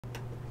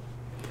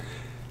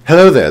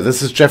Hello there,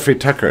 this is Jeffrey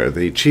Tucker,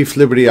 the Chief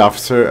Liberty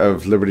Officer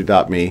of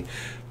Liberty.me.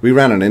 We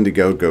ran an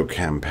Indiegogo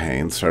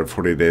campaign, started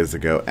 40 days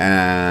ago,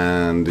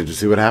 and did you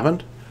see what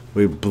happened?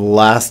 We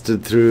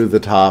blasted through the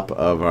top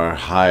of our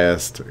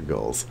highest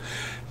goals.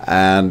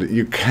 And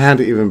you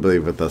can't even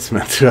believe what this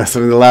meant to us.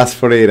 I mean, the last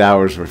 48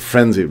 hours were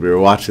frenzied. We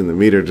were watching the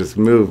meter just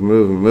move,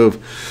 move, and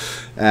move.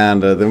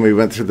 And then we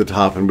went through the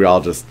top and we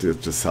all just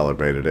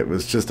celebrated. It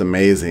was just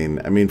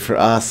amazing. I mean, for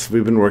us,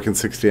 we've been working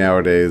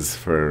 16-hour days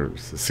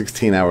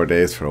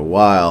for a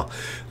while,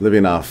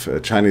 living off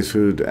Chinese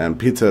food and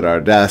pizza at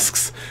our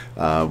desks,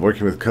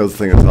 working with code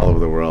slingers all over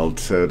the world.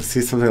 So to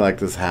see something like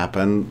this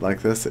happen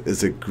like this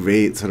is a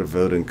great sort of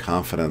vote in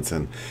confidence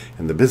in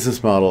the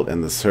business model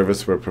and the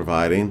service we're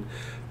providing.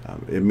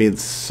 It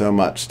means so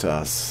much to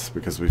us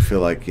because we feel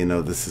like,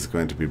 this is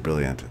going to be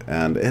brilliant.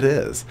 And it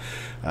is.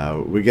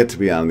 We get to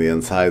be on the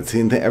inside,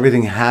 seeing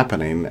everything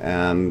happening,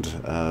 and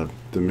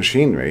the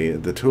machinery,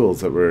 the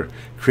tools that we're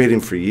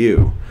creating for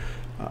you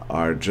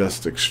are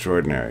just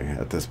extraordinary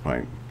at this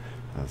point.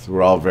 So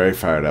we're all very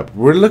fired up.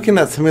 We're looking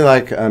at something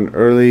like an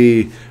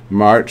early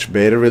March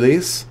beta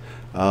release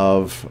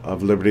of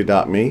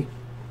Liberty.me.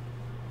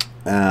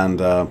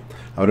 And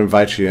I would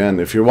invite you in.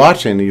 If you're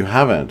watching and you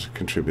haven't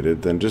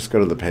contributed, then just go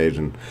to the page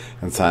and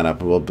sign up,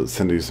 and we'll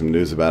send you some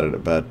news about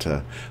it. But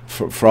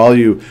for all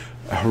you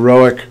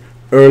heroic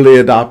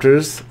early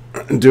adopters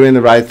doing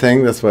the right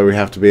thing, that's why we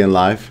have to be in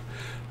life.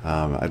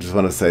 I just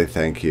want to say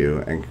thank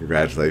you and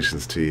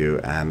congratulations to you.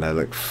 And I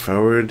look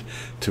forward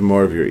to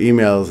more of your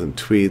emails and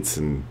tweets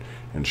and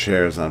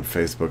shares on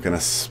Facebook, and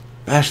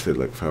especially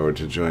look forward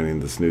to joining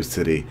this new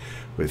city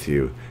with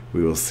you.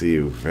 We will see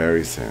you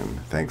very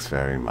soon. Thanks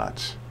very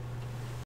much.